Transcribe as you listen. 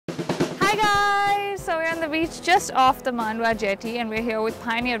beach just off the Mandwa jetty, and we're here with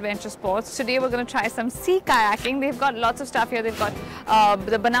Pioneer Adventure Sports. Today we're going to try some sea kayaking. They've got lots of stuff here. They've got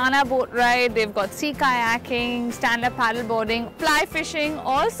the banana boat ride, they've got sea kayaking, stand-up paddle boarding, fly fishing,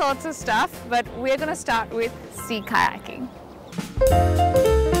 all sorts of stuff. But we're going to start with sea kayaking.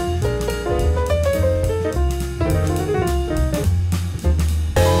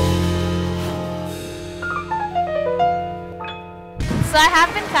 So I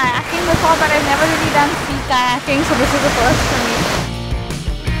have been kayaking before, but I've never really done sea kayaking, so this is the first for me.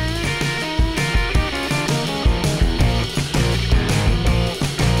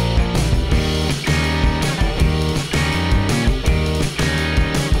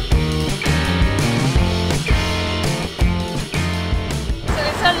 So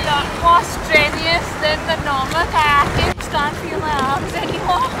it's a lot more strenuous than the normal kayaking. I can't feel my arms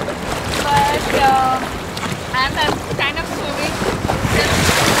anymore, but and I'm kind of swimming.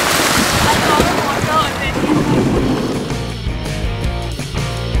 A lot of water already.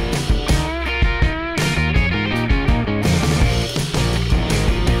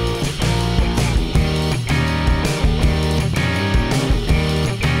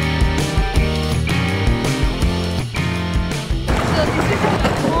 So this is a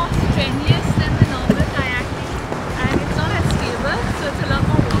lot more strenuous than the normal kayaking, and it's not as stable, so it's a lot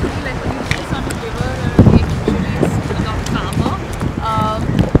more rocky. Like when you do this on the river or a lake, usually it's a lot calmer.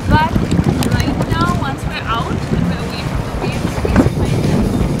 But right now, once we're out and we're away from the waves, it's quite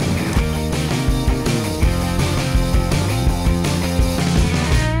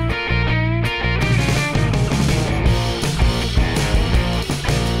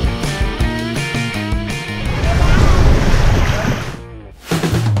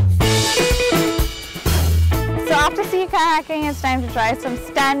So after sea kayaking, it's time to try some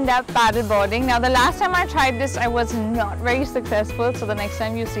stand-up paddle boarding. Now the last time I tried this, I was not very successful, so the next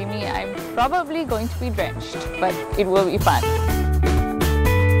time you see me, I'm probably going to be drenched, but it will be fun.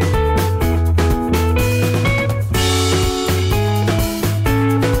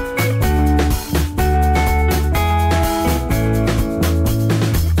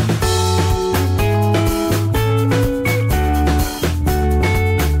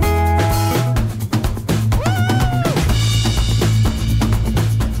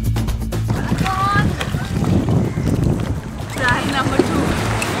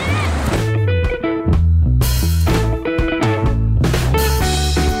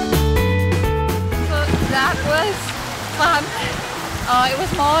 It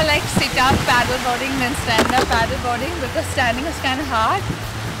was more like sit-up paddle boarding than stand-up paddle boarding because standing is kind of hard.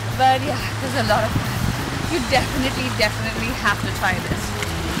 But yeah, there's a lot of fun. You definitely have to try this.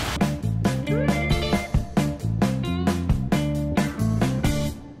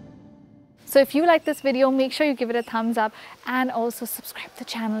 So if you like this video, make sure you give it a thumbs up and also subscribe to the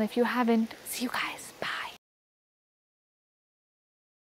channel if you haven't. See you guys. Bye.